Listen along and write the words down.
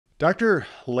Dr.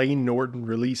 Layne Norton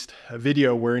released a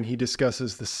video wherein he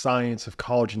discusses the science of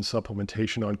collagen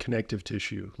supplementation on connective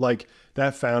tissue, like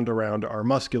that found around our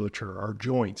musculature, our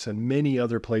joints, and many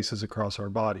other places across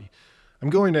our body. I'm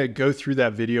going to go through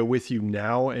that video with you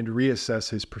now and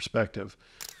reassess his perspective.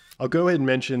 I'll go ahead and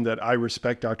mention that I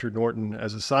respect Dr. Norton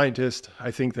as a scientist.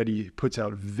 I think that he puts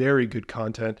out very good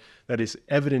content that is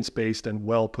evidence-based and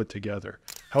well put together.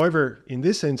 However, in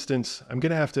this instance, I'm going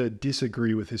to have to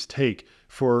disagree with his take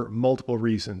for multiple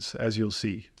reasons, as you'll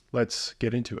see. Let's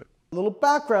get into it. A little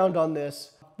background on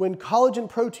this. When collagen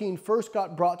protein first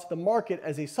got brought to the market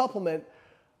as a supplement,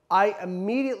 I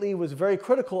immediately was very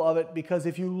critical of it because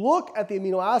if you look at the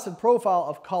amino acid profile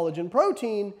of collagen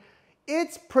protein,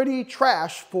 it's pretty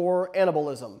trash for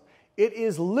anabolism. It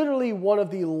is literally one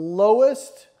of the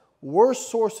lowest, worst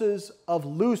sources of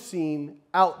leucine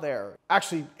out there.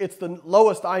 Actually, it's the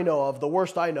lowest I know of, the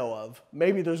worst I know of.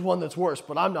 Maybe there's one that's worse,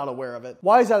 but I'm not aware of it.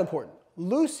 Why is that important?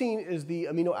 Leucine is the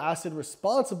amino acid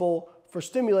responsible for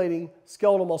stimulating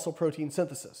skeletal muscle protein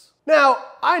synthesis. Now,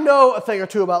 I know a thing or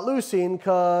two about leucine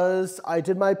because I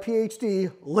did my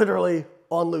PhD literally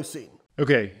on leucine.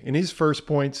 Okay, in his first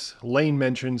points, Layne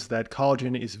mentions that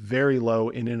collagen is very low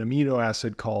in an amino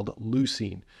acid called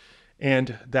leucine.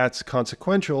 And that's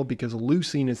consequential because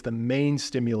leucine is the main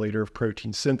stimulator of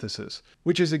protein synthesis,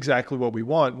 which is exactly what we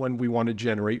want when we want to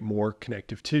generate more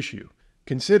connective tissue.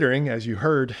 Considering, as you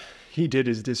heard, he did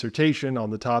his dissertation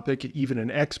on the topic, even an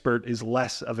expert is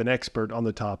less of an expert on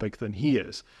the topic than he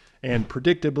is. And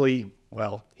predictably,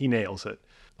 well, he nails it.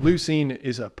 Leucine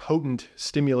is a potent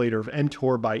stimulator of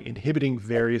mTOR by inhibiting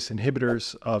various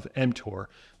inhibitors of mTOR,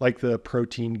 like the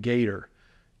protein gator.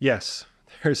 Yes,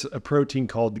 there's a protein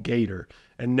called gator,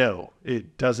 and no,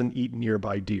 it doesn't eat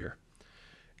nearby deer.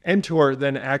 mTOR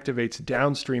then activates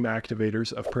downstream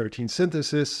activators of protein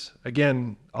synthesis.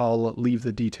 Again, I'll leave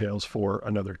the details for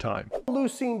another time.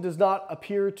 Leucine does not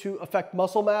appear to affect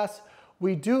muscle mass.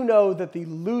 We do know that the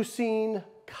leucine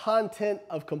content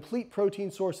of complete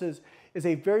protein sources is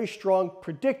a very strong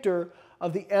predictor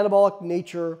of the anabolic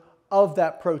nature of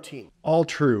that protein. All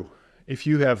true. If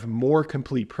you have more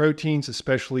complete proteins,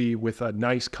 especially with a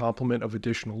nice complement of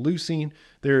additional leucine,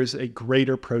 there is a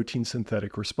greater protein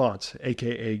synthetic response,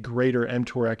 aka greater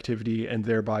mTOR activity and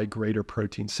thereby greater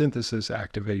protein synthesis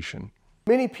activation.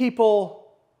 Many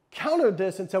people countered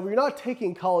this and said, well, you're not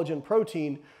taking collagen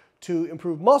protein to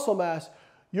improve muscle mass,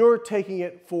 you're taking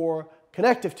it for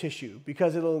connective tissue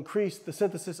because it'll increase the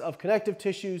synthesis of connective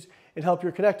tissues and help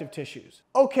your connective tissues.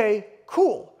 Okay,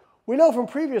 cool. We know from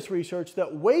previous research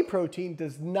that whey protein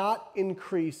does not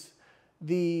increase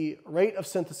the rate of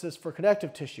synthesis for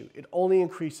connective tissue. It only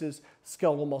increases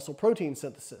skeletal muscle protein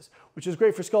synthesis, which is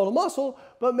great for skeletal muscle,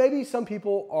 but maybe some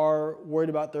people are worried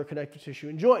about their connective tissue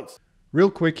and joints. Real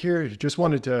quick here, just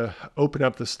wanted to open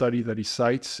up the study that he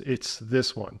cites. It's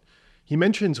this one. He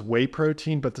mentions whey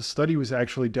protein, but the study was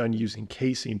actually done using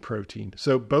casein protein.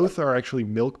 So both are actually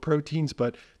milk proteins,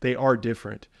 but they are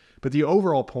different. But the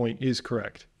overall point is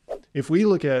correct. If we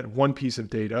look at one piece of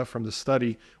data from the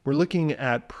study, we're looking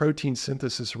at protein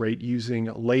synthesis rate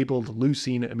using labeled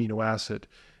leucine amino acid.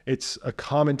 It's a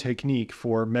common technique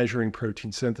for measuring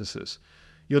protein synthesis.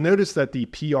 You'll notice that the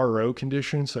PRO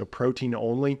condition, so protein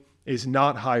only, is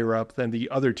not higher up than the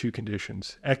other two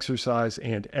conditions, exercise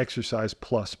and exercise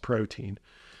plus protein.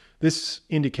 This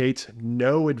indicates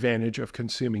no advantage of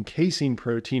consuming casein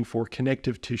protein for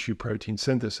connective tissue protein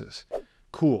synthesis.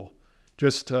 Cool.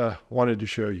 Just wanted to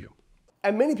show you.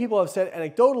 And many people have said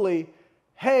anecdotally,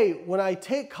 hey, when I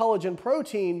take collagen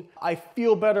protein, I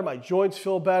feel better, my joints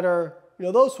feel better,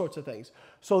 those sorts of things.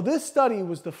 So this study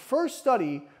was the first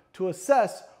study to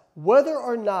assess whether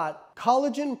or not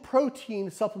collagen protein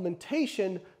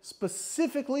supplementation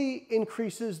specifically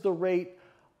increases the rate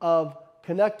of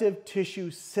connective tissue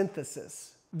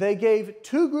synthesis. They gave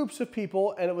two groups of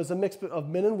people, and it was a mix of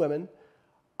men and women,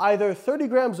 either 30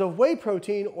 grams of whey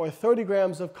protein or 30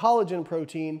 grams of collagen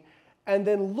protein, and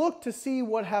then looked to see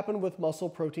what happened with muscle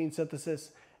protein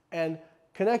synthesis and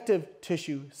connective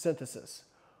tissue synthesis.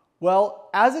 Well,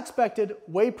 as expected,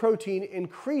 whey protein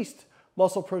increased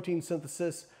muscle protein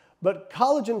synthesis, but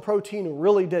collagen protein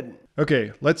really didn't.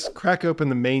 Okay, let's crack open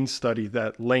the main study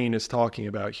that Layne is talking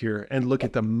about here and look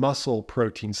at the muscle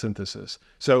protein synthesis.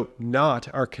 So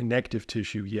not our connective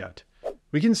tissue yet.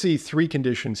 We can see three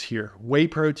conditions here: whey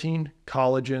protein,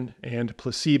 collagen, and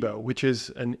placebo, which is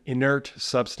an inert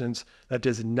substance that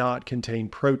does not contain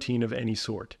protein of any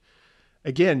sort.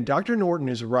 Again, Dr. Norton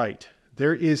is right.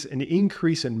 There is an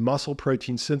increase in muscle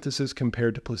protein synthesis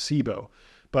compared to placebo.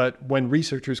 But when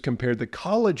researchers compared the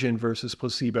collagen versus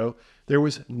placebo, there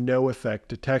was no effect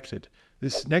detected.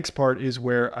 This next part is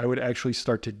where I would actually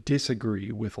start to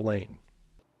disagree with Layne.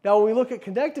 Now, when we look at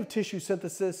connective tissue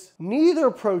synthesis,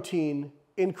 neither protein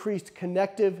increased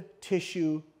connective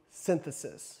tissue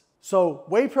synthesis. So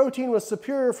whey protein was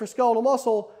superior for skeletal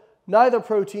muscle, neither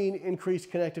protein increased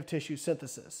connective tissue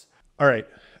synthesis. All right,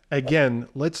 again,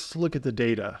 let's look at the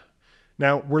data.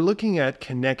 Now, we're looking at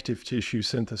connective tissue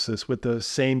synthesis with the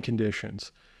same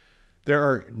conditions. There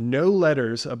are no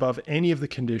letters above any of the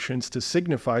conditions to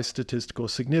signify statistical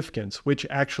significance, which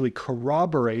actually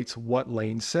corroborates what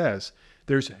Layne says.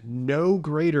 There's no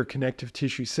greater connective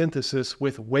tissue synthesis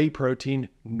with whey protein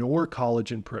nor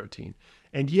collagen protein.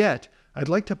 And yet, I'd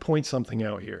like to point something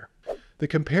out here. The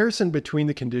comparison between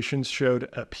the conditions showed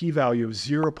a p-value of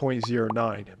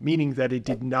 0.09, meaning that it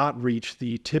did not reach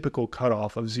the typical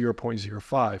cutoff of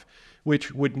 0.05,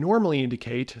 which would normally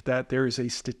indicate that there is a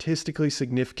statistically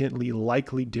significantly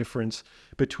likely difference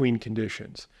between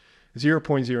conditions.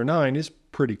 0.09 is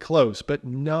pretty close, but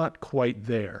not quite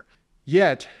there.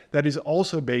 Yet, that is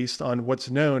also based on what's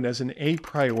known as an a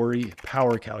priori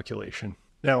power calculation.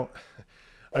 Now,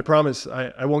 I promise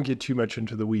I won't get too much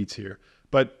into the weeds here,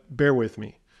 but bear with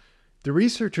me. The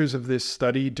researchers of this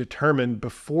study determined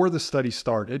before the study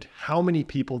started how many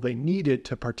people they needed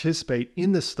to participate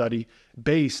in the study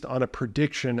based on a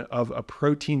prediction of a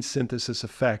protein synthesis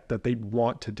effect that they'd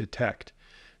want to detect.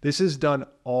 This is done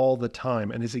all the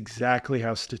time and is exactly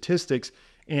how statistics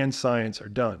and science are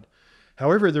done.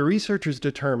 However, the researchers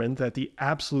determined that the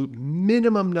absolute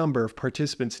minimum number of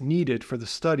participants needed for the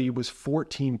study was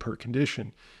 14 per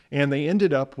condition, and they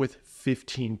ended up with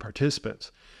 15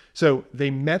 participants. So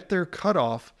they met their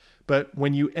cutoff, but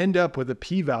when you end up with a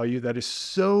p-value that is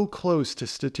so close to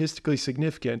statistically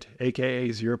significant, aka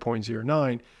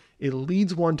 0.09, it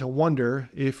leads one to wonder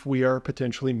if we are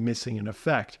potentially missing an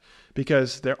effect,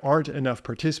 because there aren't enough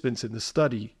participants in the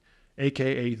study,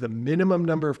 aka the minimum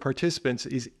number of participants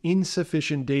is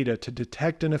insufficient data to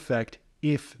detect an effect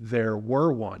if there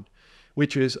were one,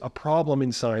 which is a problem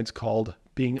in science called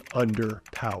being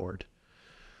underpowered.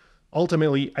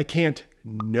 Ultimately, I can't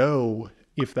know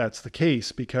if that's the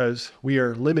case because we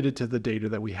are limited to the data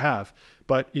that we have,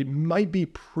 but it might be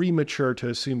premature to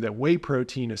assume that whey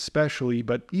protein especially,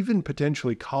 but even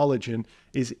potentially collagen,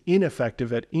 is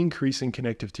ineffective at increasing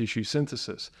connective tissue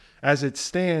synthesis. As it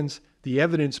stands, the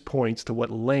evidence points to what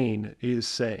Layne is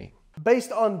saying.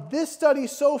 Based on this study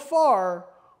so far,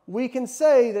 we can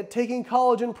say that taking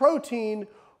collagen protein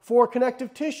for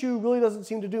connective tissue really doesn't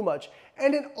seem to do much.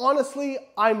 And honestly,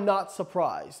 I'm not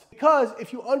surprised. Because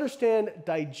if you understand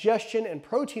digestion and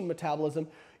protein metabolism,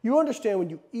 you understand when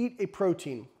you eat a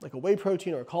protein, like a whey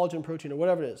protein or a collagen protein or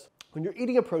whatever it is, when you're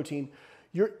eating a protein,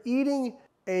 you're eating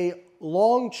a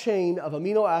long chain of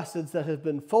amino acids that have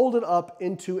been folded up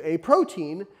into a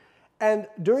protein. And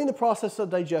during the process of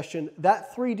digestion,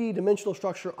 that 3D dimensional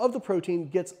structure of the protein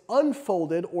gets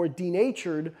unfolded or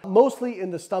denatured, mostly in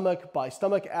the stomach by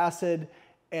stomach acid,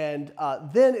 and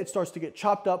then it starts to get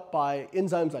chopped up by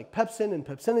enzymes like pepsin and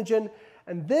pepsinogen.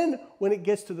 And then when it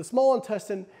gets to the small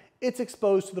intestine, it's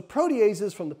exposed to the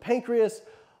proteases from the pancreas,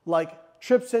 like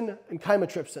trypsin and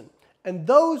chymotrypsin. And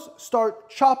those start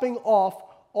chopping off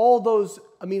all those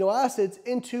amino acids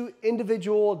into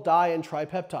individual di and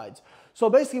tripeptides. So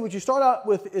basically what you start out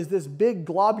with is this big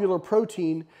globular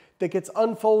protein that gets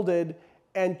unfolded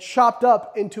and chopped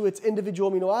up into its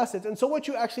individual amino acids. And so what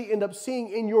you actually end up seeing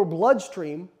in your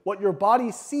bloodstream, what your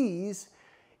body sees,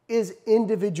 is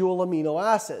individual amino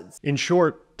acids. In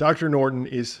short, Dr. Norton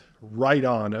is right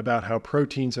on about how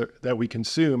proteins that we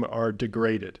consume are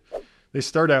degraded. They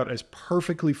start out as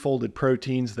perfectly folded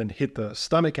proteins, then hit the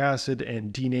stomach acid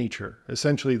and denature.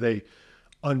 Essentially, they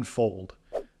unfold.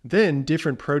 Then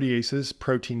different proteases,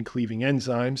 protein cleaving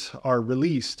enzymes, are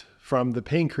released from the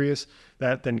pancreas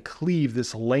that then cleave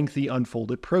this lengthy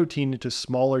unfolded protein into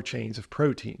smaller chains of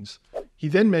proteins. He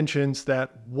then mentions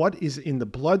that what is in the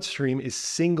bloodstream is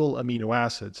single amino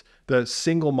acids, the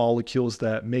single molecules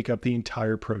that make up the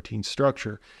entire protein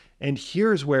structure. And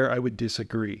here's where I would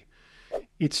disagree.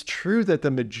 It's true that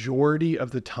the majority of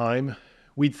the time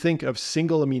we'd think of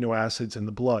single amino acids in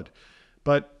the blood,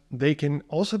 but they can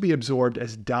also be absorbed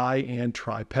as di and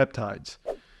tripeptides,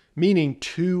 meaning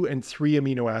 2 and 3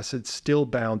 amino acids still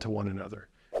bound to one another.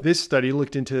 This study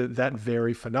looked into that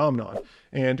very phenomenon,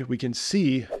 and we can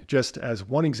see, just as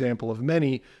one example of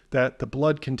many, that the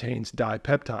blood contains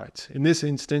dipeptides, in this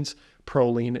instance,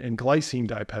 proline and glycine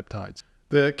dipeptides.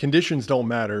 The conditions don't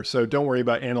matter, so don't worry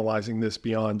about analyzing this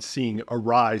beyond seeing a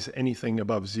rise anything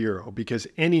above 0, because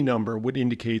any number would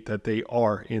indicate that they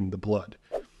are in the blood.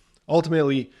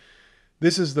 Ultimately,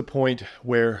 This is the point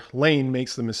where Layne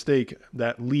makes the mistake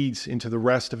that leads into the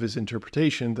rest of his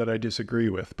interpretation that I disagree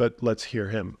with, but let's hear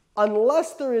him.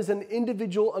 Unless there is an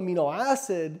individual amino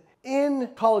acid in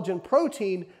collagen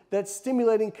protein that's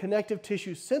stimulating connective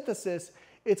tissue synthesis,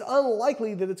 it's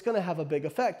unlikely that it's going to have a big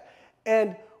effect.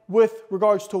 And with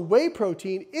regards to whey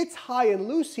protein, it's high in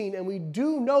leucine, and we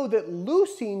do know that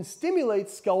leucine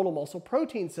stimulates skeletal muscle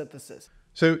protein synthesis.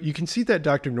 So you can see that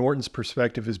Dr. Norton's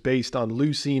perspective is based on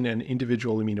leucine and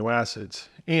individual amino acids.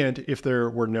 And if there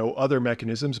were no other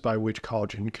mechanisms by which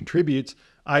collagen contributes,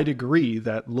 I'd agree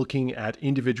that looking at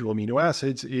individual amino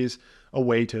acids is a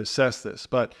way to assess this.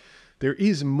 But there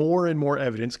is more and more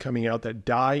evidence coming out that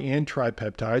di and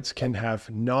tripeptides can have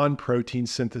non-protein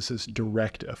synthesis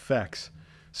direct effects.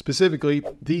 Specifically,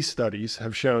 these studies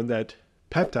have shown that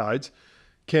peptides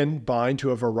can bind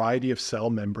to a variety of cell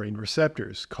membrane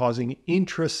receptors, causing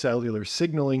intracellular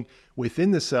signaling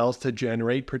within the cells to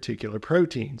generate particular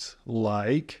proteins,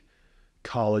 like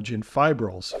collagen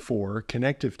fibrils for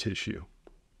connective tissue.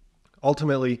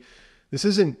 Ultimately, this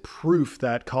isn't proof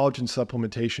that collagen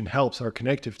supplementation helps our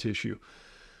connective tissue,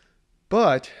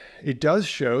 but it does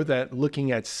show that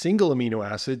looking at single amino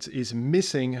acids is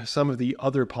missing some of the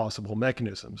other possible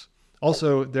mechanisms.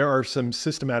 Also, there are some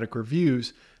systematic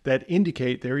reviews that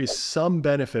indicate there is some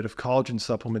benefit of collagen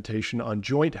supplementation on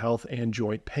joint health and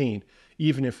joint pain,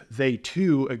 even if they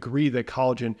too agree that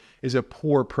collagen is a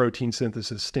poor protein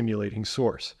synthesis stimulating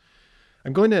source.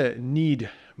 I'm going to need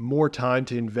more time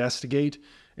to investigate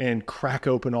and crack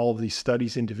open all of these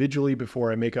studies individually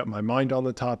before I make up my mind on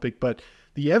the topic, but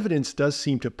the evidence does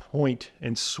seem to point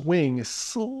and swing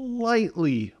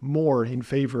slightly more in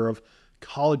favor of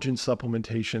collagen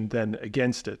supplementation than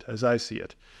against it, as I see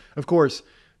it. Of course,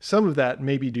 some of that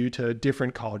may be due to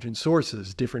different collagen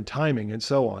sources, different timing, and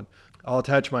so on. I'll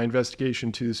attach my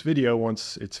investigation to this video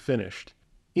once it's finished.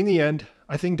 In the end,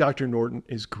 I think Dr. Norton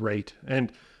is great,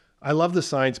 and I love the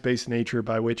science-based nature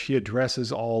by which he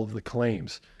addresses all of the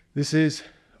claims. This is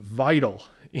vital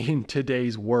in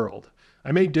today's world.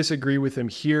 I may disagree with him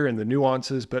here in the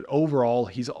nuances, but overall,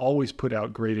 he's always put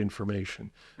out great information.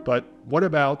 But what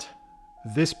about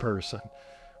this person?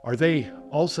 Are they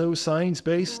also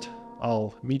science-based?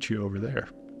 I'll meet you over there.